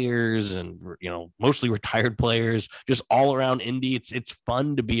players, and mostly retired players, just all around Indy. It's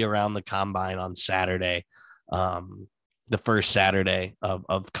fun to be around the combine on Saturday, the first Saturday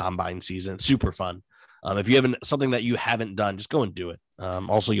of combine season. Super fun. If you haven't something that you haven't done, just go and do it.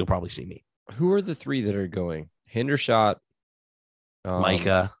 Also, you'll probably see me. Who are the three that are going? Hendershot,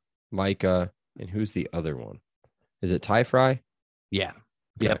 Micah, and who's the other one? Is it Ty Fry? Yeah.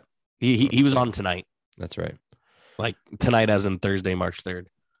 Okay. Yep. He was on tonight. That's right. Like tonight, as in Thursday, March 3rd.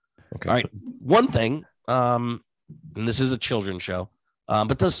 Okay. All right. One thing, and this is a children's show,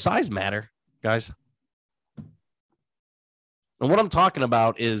 but does size matter, guys? And what I'm talking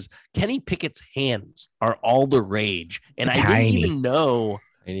about is Kenny Pickett's hands are all the rage. And I didn't even know,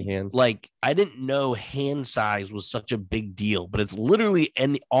 tiny hands. like, I didn't know hand size was such a big deal, but it's literally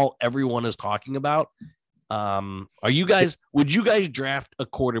everyone is talking about. Would you guys draft a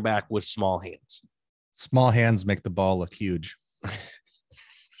quarterback with small hands? Small hands make the ball look huge.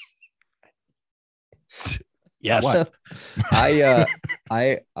 Yes. What? I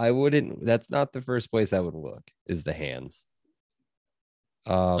wouldn't. That's not the first place I would look, is the hands.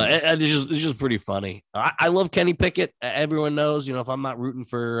 It's just pretty funny. I love Kenny Pickett. Everyone knows, if I'm not rooting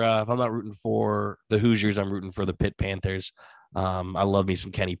for the Hoosiers, I'm rooting for the Pitt Panthers. I love me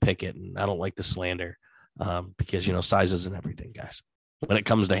some Kenny Pickett, and I don't like the slander because size isn't everything, guys. When it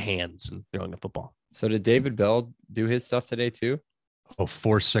comes to hands and throwing a football. So did David Bell do his stuff today too? Oh,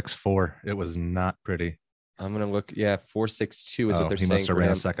 4.64. It was not pretty. I'm gonna look. Yeah, 4.62 is what they're saying. Must have for ran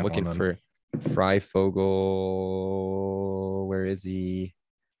him. a second Looking one, for Freifogel. Where is he?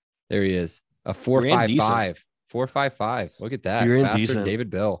 There he is. A 4.55. 4.55. Look at that. You're Faster indecent. than David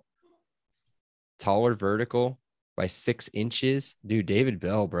Bell. Taller vertical by 6 inches. Dude, David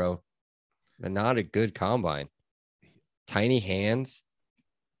Bell, bro. But not a good combine. Tiny hands.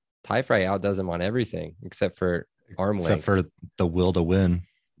 Ty Fry outdoes him on everything except for arm length. Except for the will to win.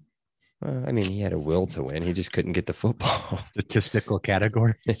 I mean, he had a will to win. He just couldn't get the football. Statistical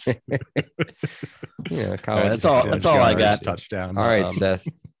category. Yeah, That's all I got. Touchdowns. All right, Seth.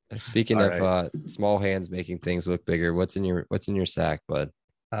 Speaking all of small hands making things look bigger, what's in your sack, bud?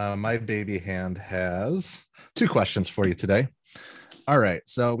 My baby hand has 2 questions for you today. All right.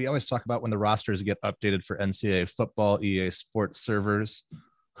 So we always talk about when the rosters get updated for NCAA football, EA Sports servers.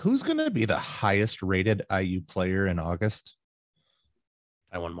 Who's going to be the highest rated IU player in August?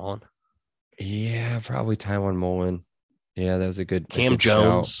 Tywone Mullen. Yeah, probably Tywone Mullen. Yeah, that was a good Cam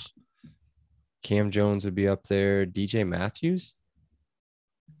Jones. Shout. Cam Jones would be up there. DJ Matthews.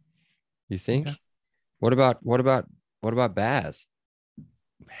 You think? Yeah. What about Baz?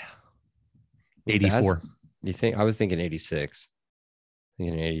 84. Baz? You think? I was thinking 86.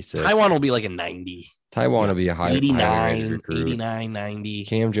 Thinking 86. Tywone will be like a 90. Tywone will be a high 89, 89, 90.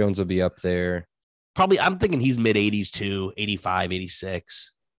 Cam Jones will be up there. Probably, I'm thinking he's mid 80s too, 85,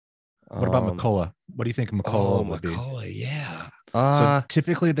 86. What about McCullough? What do you think McCullough would be? McCullough, yeah. So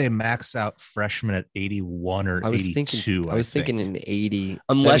typically they max out freshmen at 81 or 82. I was thinking in 80.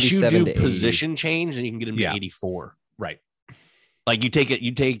 Unless you do position change, and you can get him to 84. Right. Like you take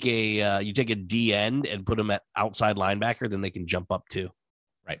a D end and put him at outside linebacker, then they can jump up too.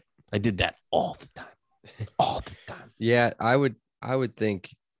 Right. I did that all the time. All the time. Yeah, I would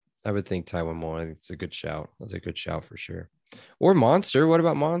think Tywone Mullen. I think it's a good shout. That's a good shout for sure. Or Monster. What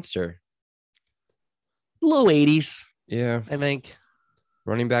about Monster? Low 80s. Yeah. I think.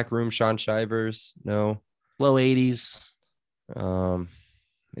 Running back room, Sean Shivers. No. Low 80s.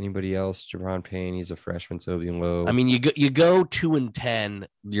 Anybody else? Jerron Payne. He's a freshman, so he'll be low. I mean, you go 2 and 10,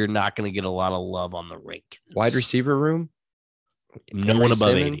 you're not going to get a lot of love on the rankings. Wide receiver room. No one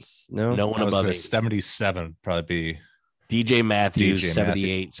above 80. No one above 80. 77 probably be DJ Matthews,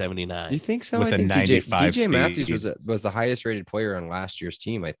 78, 79. You think so? With I a think 95 DJ Matthews speed. was the highest rated player on last year's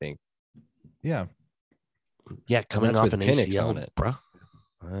team, I think. Yeah. Yeah, coming that's off with an Penix ACL on it. bro.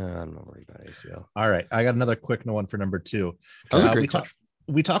 I'm not worried about ACL. All right. I got another quick one for number 2. That was a great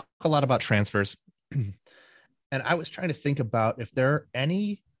we talk a lot about transfers. And I was trying to think about if there are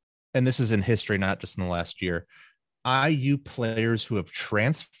any, and this is in history, not just in the last year, IU players who have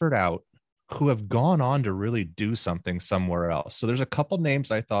transferred out who have gone on to really do something somewhere else. So there's a couple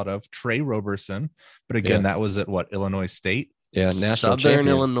names I thought of. Trey Roberson, but again, that was at what, Illinois State? Yeah, national Southern champion.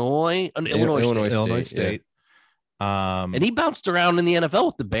 Illinois, Illinois State. And he bounced around in the NFL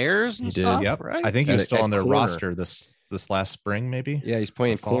with the Bears and stuff. Yep. Right? I think he was still on their corner. roster this last spring, maybe. Yeah, he's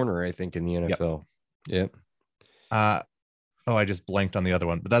playing corner, I think, in the NFL. Yep. I just blanked on the other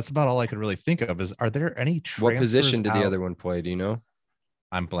one, but that's about all I could really think of. Are there any transfers? What position did the other one play? Do you know?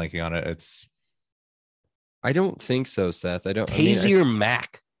 I'm blanking on it. I don't think so, Seth. Kazir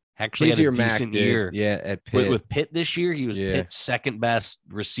Mack actually had a decent year. Yeah, at Pitt. With Pitt this year, he was Pitt's second best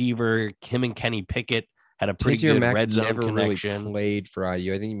receiver. Him and Kenny Pickett had a pretty Kazir good Mack red zone never connection. really played for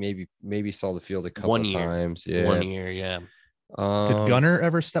IU. I think he maybe saw the field a couple of times. Yeah, 1 year. Yeah. Did Gunner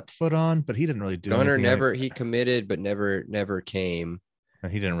ever step foot on? But he didn't really do. Gunner anything. never. He committed, but never came.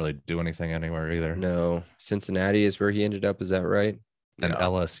 He didn't really do anything anywhere either. No, Cincinnati is where he ended up. Is that right? And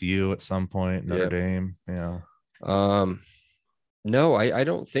LSU at some point, Notre Dame. Yeah. No, I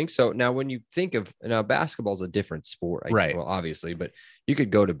don't think so. Now, when you think of basketball is a different sport, right? Well, obviously, but you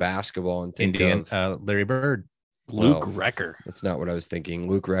could go to basketball and think of Larry Bird, Luke Recker. That's not what I was thinking.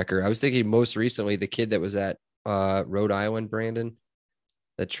 Luke Recker. I was thinking most recently the kid that was at Rhode Island, Brandon,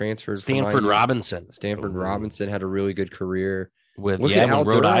 that transferred. Stanford Robinson. Stanford Robinson had a really good career. When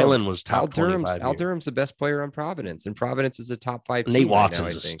Rhode Island was top 25. Al Durham's the best player on Providence, and Providence is a top 5 team. Nate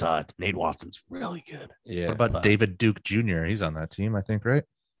Watson's a stud. Nate Watson's really good. Yeah. What about David Duke Jr.? He's on that team, I think, right?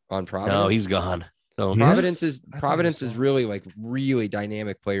 On Providence? No, he's gone. So Providence is really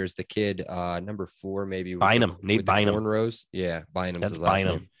dynamic players. The kid, number 4, maybe Bynum, Nate Bynum. Cornrows. Yeah, Bynum's That's his last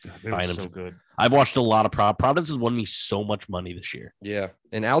Bynum. name. Bynum's so good. I've watched a lot of Providence has won me so much money this year. Yeah,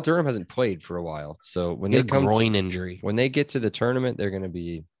 and Al Durham hasn't played for a while, so when they come groin injury, when they get to the tournament, they're going to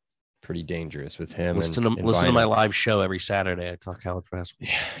be pretty dangerous with him. Listen to my live show every Saturday. I talk college basketball.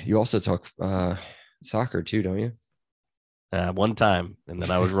 Yeah, you also talk soccer too, don't you? One time, and then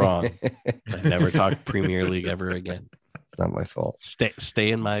I was wrong. I never talked Premier League ever again. It's not my fault.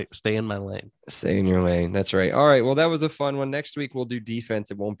 Stay in my lane. Stay in your lane. That's right. All right. Well, that was a fun one. Next week we'll do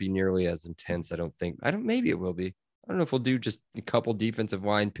defense. It won't be nearly as intense. I don't think. Maybe it will be. I don't know if we'll do just a couple defensive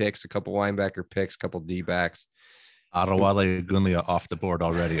line picks, a couple linebacker picks, a couple D backs. Adewale Ogunleye off the board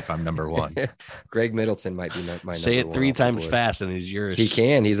already. If I'm number 1, Greg Middleton might be my. Say it 3 times fast, and he's yours. He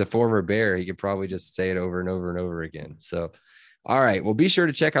can. He's a former Bear. He could probably just say it over and over and over again. So, all right. Well, be sure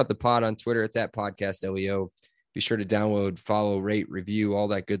to check out the pod on Twitter. It's at Podcast LEO. Be sure to download, follow, rate, review, all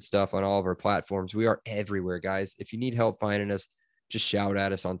that good stuff on all of our platforms. We are everywhere, guys. If you need help finding us, just shout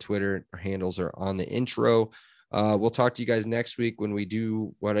at us on Twitter. Our handles are on the intro. We'll talk to you guys next week when we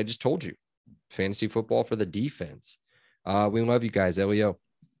do what I just told you. Fantasy football for the defense. We love you guys. LEO.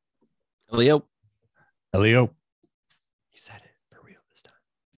 LEO. LEO. He said it for real this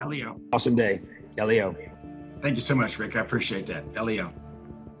time. LEO. Awesome day. LEO. Thank you so much, Rick. I appreciate that. LEO.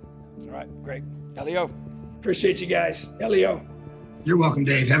 All right. Great. LEO. Appreciate you guys. LEO. You're welcome,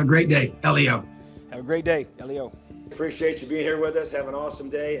 Dave. Have a great day. LEO. Have a great day. LEO. Appreciate you being here with us. Have an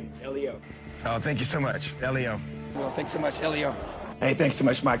awesome day. And LEO. Oh, thank you so much. LEO. Well, thanks so much. LEO. Hey, thanks so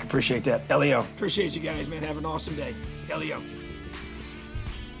much, Mike. Appreciate that. LEO. Appreciate you guys, man. Have an awesome day. LEO.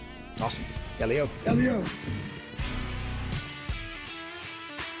 Awesome. LEO. LEO.